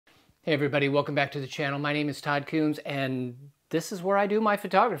Hey everybody, welcome back to the channel. My name is Todd Coombs and this is where I do my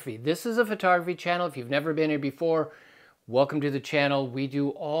photography. This is a photography channel. If you've never been here before, welcome to the channel. We do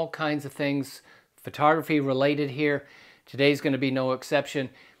all kinds of things photography related here. Today's going to be no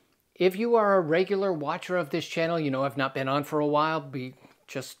exception. If you are a regular watcher of this channel, you know I've not been on for a while. We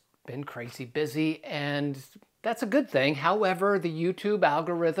just been crazy busy and that's a good thing. However, the YouTube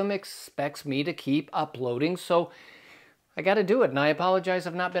algorithm expects me to keep uploading, so I got to do it, and I apologize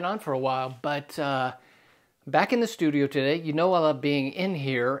I've not been on for a while, but back in the studio today. You know I love being in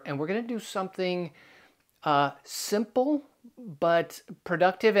here, and we're going to do something simple but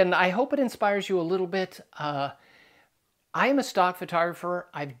productive, and I hope it inspires you a little bit. I am a stock photographer.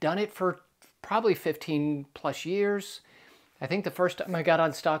 I've done it for probably 15 plus years. I think the first time I got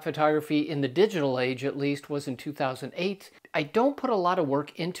on stock photography in the digital age, at least, was in 2008. I don't put a lot of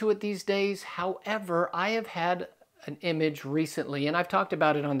work into it these days. However, I have had an image recently, and I've talked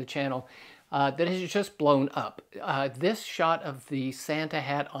about it on the channel, that has just blown up. This shot of the Santa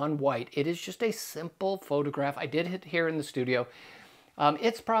hat on white, it is just a simple photograph. I did it here in the studio.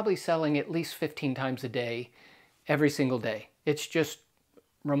 It's probably selling at least 15 times a day, every single day. It's just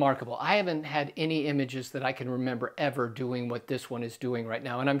remarkable. I haven't had any images that I can remember ever doing what this one is doing right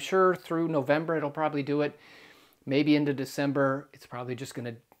now, and I'm sure through November it'll probably do it. Maybe into December, it's probably just going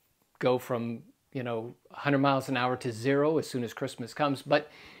to go from 100 miles an hour to 0 as soon as Christmas comes, but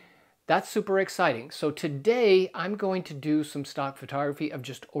that's super exciting. So today I'm going to do some stock photography of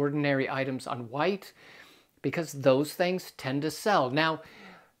just ordinary items on white because those things tend to sell. Now,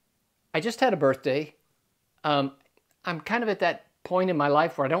 I just had a birthday. I'm kind of at that point in my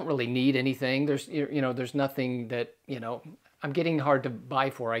life where I don't really need anything. There's nothing that, I'm getting hard to buy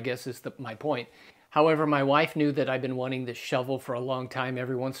for, I guess is my point. However, my wife knew that I've been wanting this shovel for a long time.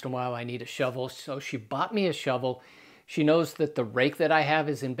 Every once in a while I need a shovel, so she bought me a shovel. She knows that the rake that I have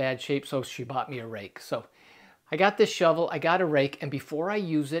is in bad shape, so she bought me a rake. So I got this shovel, I got a rake, and before I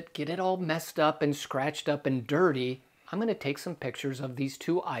use it, get it all messed up and scratched up and dirty, I'm going to take some pictures of these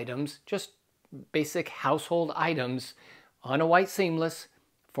two items, just basic household items, on a white seamless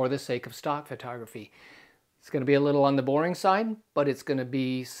for the sake of stock photography. It's going to be a little on the boring side, but it's going to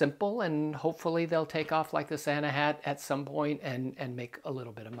be simple, and hopefully they'll take off like the Santa hat at some point and make a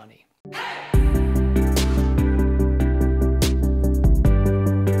little bit of money.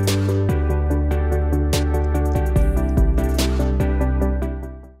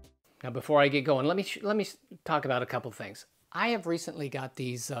 Now, before I get going, let me talk about a couple things. I have recently got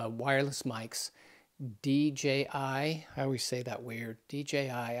these wireless mics, DJI, I always say that weird,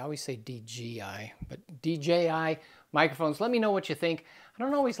 DJI, I always say DJI, but DJI microphones. Let me know what you think. I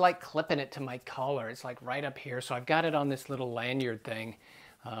don't always like clipping it to my collar. It's like right up here, so I've got it on this little lanyard thing,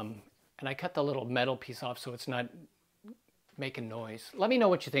 and I cut the little metal piece off so it's not making noise. Let me know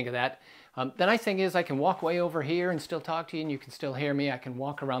what you think of that. The nice thing is I can walk way over here and still talk to you, and you can still hear me. I can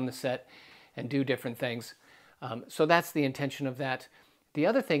walk around the set and do different things. So that's the intention of that. The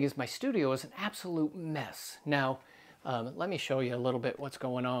other thing is my studio is an absolute mess. Now, let me show you a little bit what's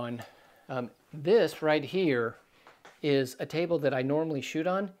going on. This right here is a table that I normally shoot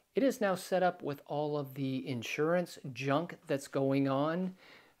on. It is now set up with all of the insurance junk that's going on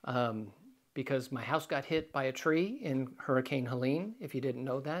because my house got hit by a tree in Hurricane Helene, if you didn't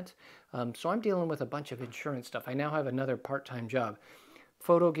know that. So I'm dealing with a bunch of insurance stuff. I now have another part-time job.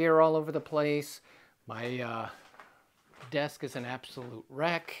 Photo gear all over the place. My desk is an absolute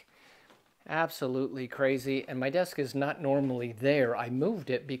wreck, absolutely crazy, and my desk is not normally there. I moved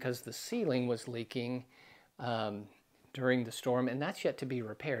it because the ceiling was leaking during the storm, and that's yet to be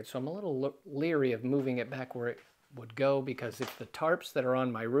repaired, so I'm a little leery of moving it back where it would go, because if the tarps that are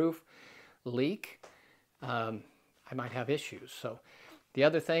on my roof leak, I might have issues. So the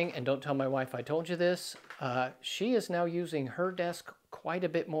other thing, and don't tell my wife I told you this, she is now using her desk quite a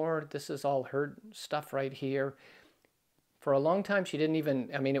bit more. This is all her stuff right here. For a long time, she didn't even,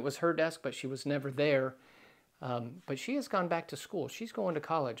 it was her desk, but she was never there. But she has gone back to school. She's going to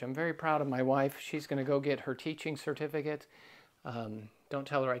college. I'm very proud of my wife. She's going to go get her teaching certificate. Don't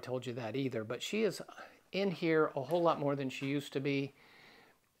tell her I told you that either. But she is in here a whole lot more than she used to be.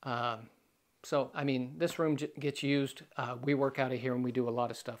 So, this room gets used. We work out of here and we do a lot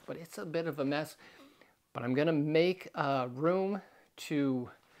of stuff. But it's a bit of a mess. But I'm going to make room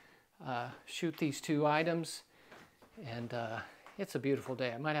to shoot these two items. And it's a beautiful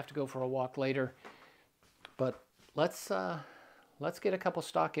day. I might have to go for a walk later, but let's get a couple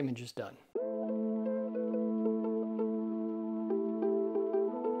stock images done.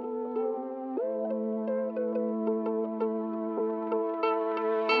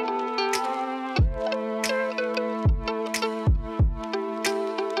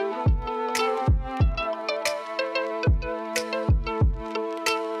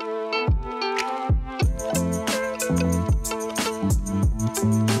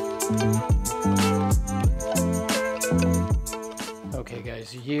 Okay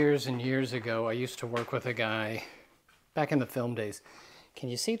guys, years and years ago, I used to work with a guy back in the film days. Can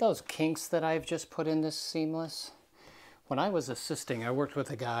you see those kinks that I've just put in this seamless? When I was assisting, I worked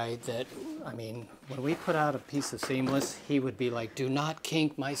with a guy that, I mean, when we put out a piece of seamless, he would be like, do not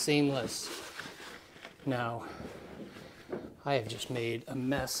kink my seamless. Now, I have just made a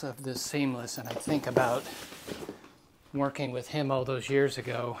mess of this seamless, and I think about working with him all those years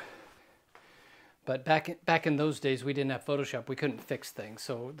ago. But back in those days, we didn't have Photoshop. We couldn't fix things.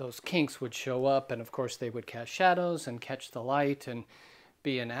 So those kinks would show up, and of course they would cast shadows and catch the light and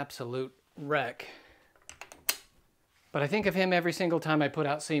be an absolute wreck. But I think of him every single time I put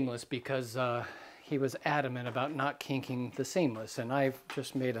out seamless because he was adamant about not kinking the seamless. And I've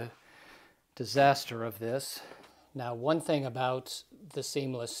just made a disaster of this. Now, one thing about the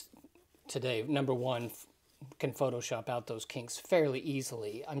seamless today, number one, can Photoshop out those kinks fairly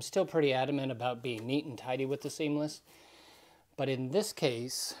easily. I'm still pretty adamant about being neat and tidy with the seamless, but in this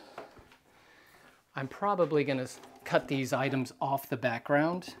case, I'm probably going to cut these items off the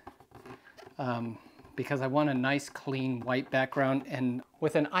background because I want a nice clean white background, and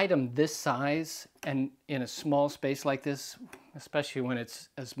with an item this size and in a small space like this, especially when it's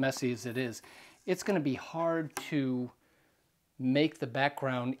as messy as it is, it's going to be hard to make the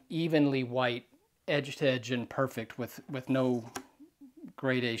background evenly white, edge to edge and perfect with no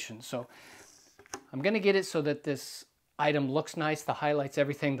gradation. So I'm going to get it so that this item looks nice, the highlights,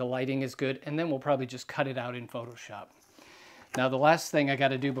 everything, the lighting is good, and then we'll probably just cut it out in Photoshop. Now the last thing I got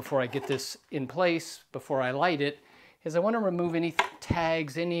to do before I get this in place, before I light it, is I want to remove any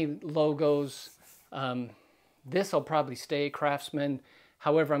tags, any logos. This will probably stay Craftsman.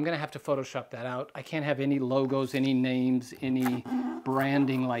 However, I'm going to have to Photoshop that out. I can't have any logos, any names, any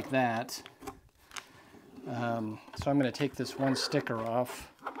branding like that. So I'm going to take this one sticker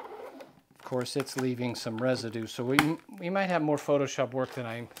off. Of course, it's leaving some residue, so we might have more Photoshop work than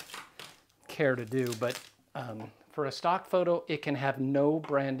I care to do, but for a stock photo, it can have no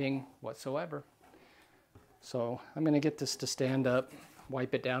branding whatsoever. So I'm going to get this to stand up,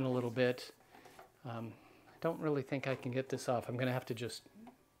 wipe it down a little bit. I don't really think I can get this off. I'm going to have to just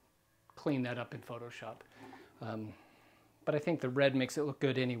clean that up in Photoshop. But I think the red makes it look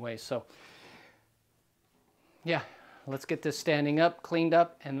good anyway, so yeah, let's get this standing up, cleaned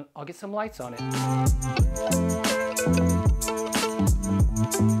up, and I'll get some lights on it.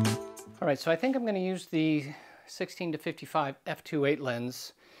 All right, so I think I'm going to use the 16 to 55 f2.8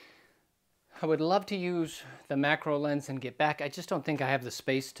 lens. I would love to use the macro lens and get back. I just don't think I have the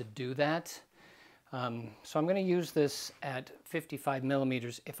space to do that. So I'm going to use this at 55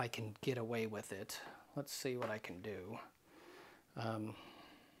 millimeters if I can get away with it. Let's see what I can do.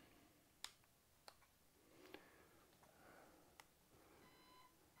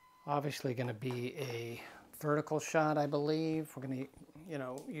 Obviously going to be a vertical shot, I believe. We're going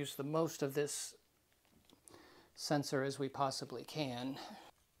to, use the most of this sensor as we possibly can.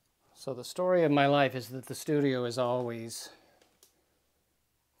 So the story of my life is that the studio is always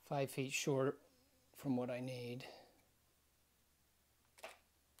 5 feet short from what I need.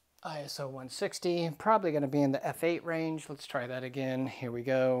 ISO 160, probably going to be in the f8 range. Let's try that again. Here we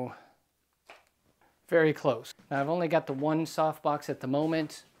go. Very close. Now I've only got the one softbox at the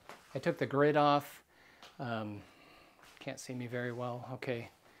moment. I took the grid off. Can't see me very well. Okay.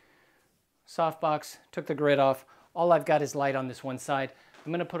 Softbox, took the grid off. All I've got is light on this one side.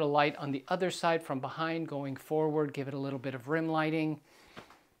 I'm going to put a light on the other side from behind going forward, give it a little bit of rim lighting,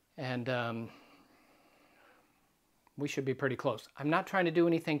 and we should be pretty close. I'm not trying to do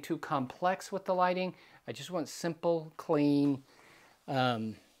anything too complex with the lighting. I just want simple, clean.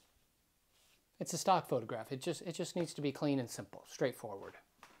 It's a stock photograph. It just needs to be clean and simple, straightforward.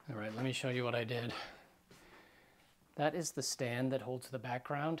 All right, let me show you what I did. That is the stand that holds the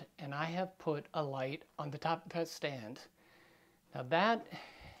background, and I have put a light on the top of that stand. Now that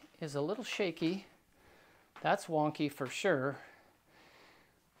is a little shaky. That's wonky for sure,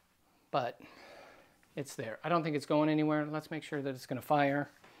 but it's there. I don't think it's going anywhere. Let's make sure that it's going to fire.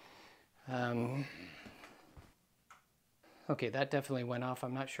 Okay, that definitely went off.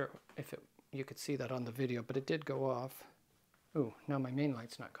 I'm not sure if you could see that on the video, but it did go off. Ooh, now my main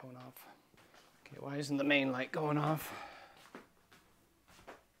light's not going off. Okay, why isn't the main light going off?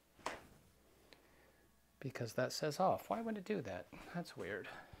 Because that says off. Why would it do that? That's weird.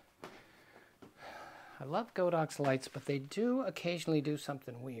 I love Godox lights, but they do occasionally do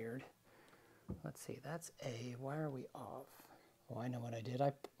something weird. Let's see, that's A. Why are we off? Oh, I know what I did.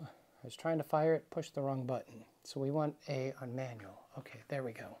 I was trying to fire it, pushed the wrong button. So we want A on manual. Okay, there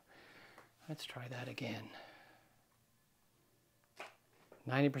we go. Let's try that again.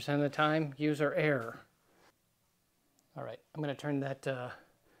 90% of the time, user error. All right, I'm going to turn that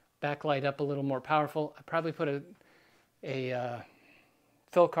backlight up a little more powerful. I probably put a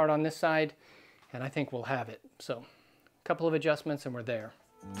fill card on this side, and I think we'll have it. So a couple of adjustments and we're there.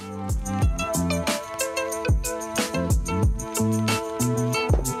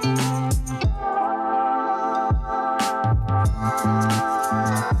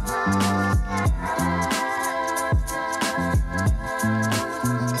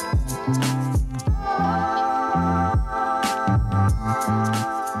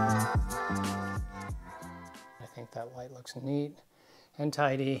 That light looks neat and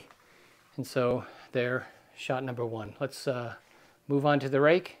tidy, and so there, shot number one. Let's move on to the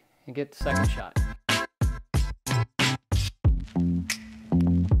rake and get the second shot.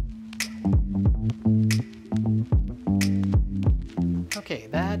 Okay,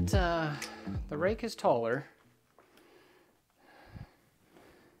 the rake is taller,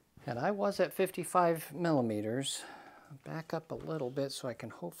 and I was at 55 millimeters. I'll back up a little bit so I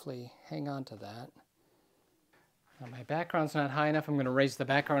can hopefully hang on to that. Now my background's not high enough. I'm going to raise the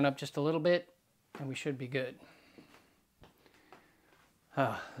background up just a little bit, and we should be good.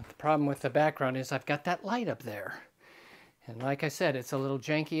 The problem with the background is I've got that light up there. And like I said, it's a little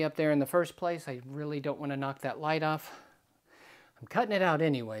janky up there in the first place. I really don't want to knock that light off. I'm cutting it out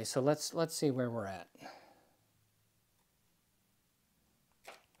anyway, so let's see where we're at.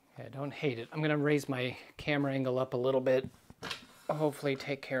 Okay, I don't hate it. I'm going to raise my camera angle up a little bit. Hopefully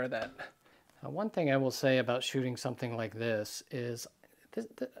take care of that. Now, one thing I will say about shooting something like this is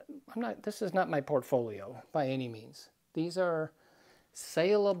this is not my portfolio by any means. These are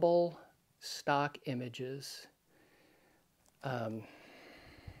saleable stock images.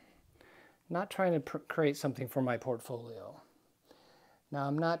 Not trying to create something for my portfolio. Now,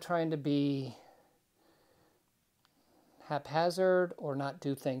 I'm not trying to be haphazard or not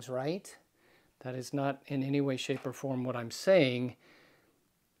do things right. That is not in any way, shape, or form what I'm saying.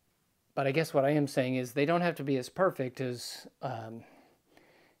 But I guess what I am saying is they don't have to be as perfect as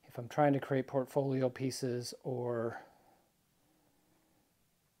if I'm trying to create portfolio pieces or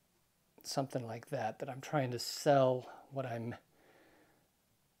something like that, that I'm trying to sell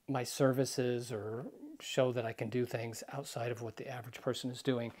my services or show that I can do things outside of what the average person is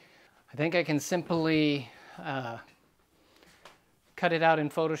doing. I think I can simply cut it out in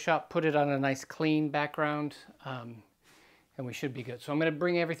Photoshop, put it on a nice clean background, and we should be good. So I'm going to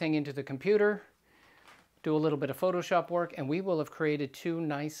bring everything into the computer, do a little bit of Photoshop work, and we will have created two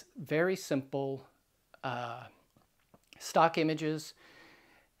nice, very simple stock images.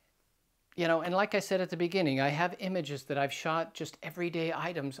 You know, and like I said at the beginning, I have images that I've shot, just everyday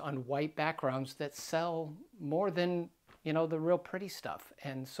items on white backgrounds that sell more than, you know, the real pretty stuff.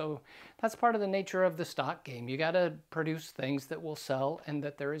 And so that's part of the nature of the stock game. You got to produce things that will sell and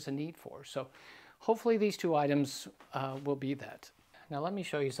that there is a need for. So hopefully these two items will be that. Now let me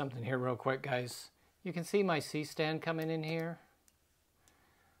show you something here real quick, guys. You can see my C-stand coming in here.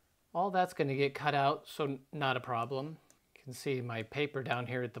 All that's going to get cut out, so not a problem. You can see my paper down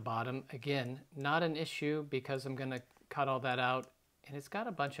here at the bottom. Again, not an issue because I'm going to cut all that out, and it's got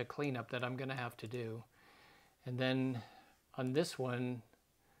a bunch of cleanup that I'm going to have to do. And then on this one,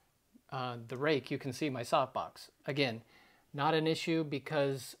 the rake, you can see my softbox. Again, not an issue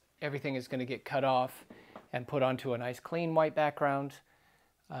because everything is going to get cut off and put onto a nice clean white background.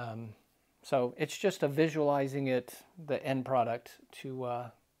 So it's just a visualizing it, the end product,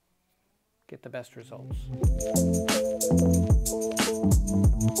 to get the best results.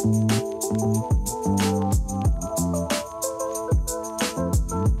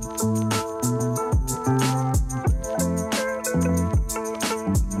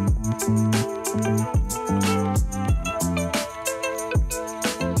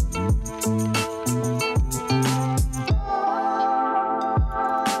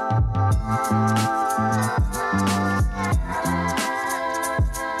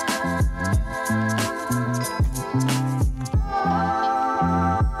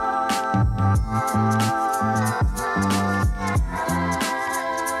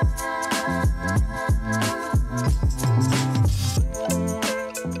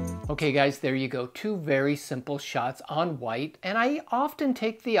 Okay guys, there you go. Two very simple shots on white, and I often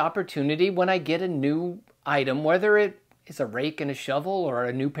take the opportunity when I get a new item, whether it is a rake and a shovel or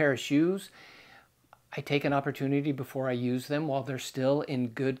a new pair of shoes, I take an opportunity before I use them while they're still in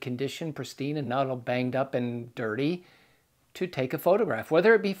good condition, pristine, and not all banged up and dirty, to take a photograph,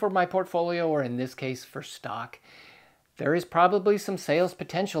 whether it be for my portfolio or in this case for stock. There is probably some sales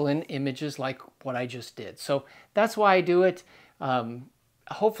potential in images like what I just did. So that's why I do it.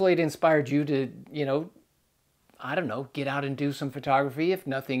 Hopefully it inspired you to, I don't know, get out and do some photography, if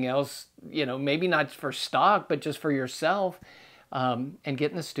nothing else, you know, maybe not for stock, but just for yourself, and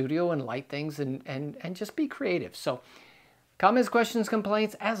get in the studio and light things and just be creative. So comments, questions,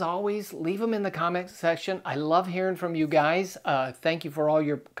 complaints, as always, leave them in the comment section. I love hearing from you guys. Thank you for all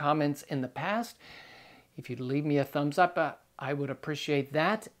your comments in the past. If you'd leave me a thumbs up, I would appreciate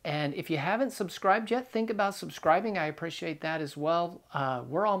that. And if you haven't subscribed yet, think about subscribing. I appreciate that as well.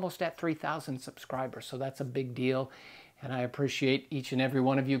 We're almost at 3,000 subscribers, so that's a big deal. And I appreciate each and every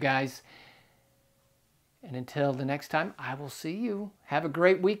one of you guys. And until the next time, I will see you. Have a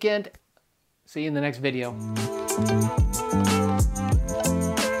great weekend. See you in the next video.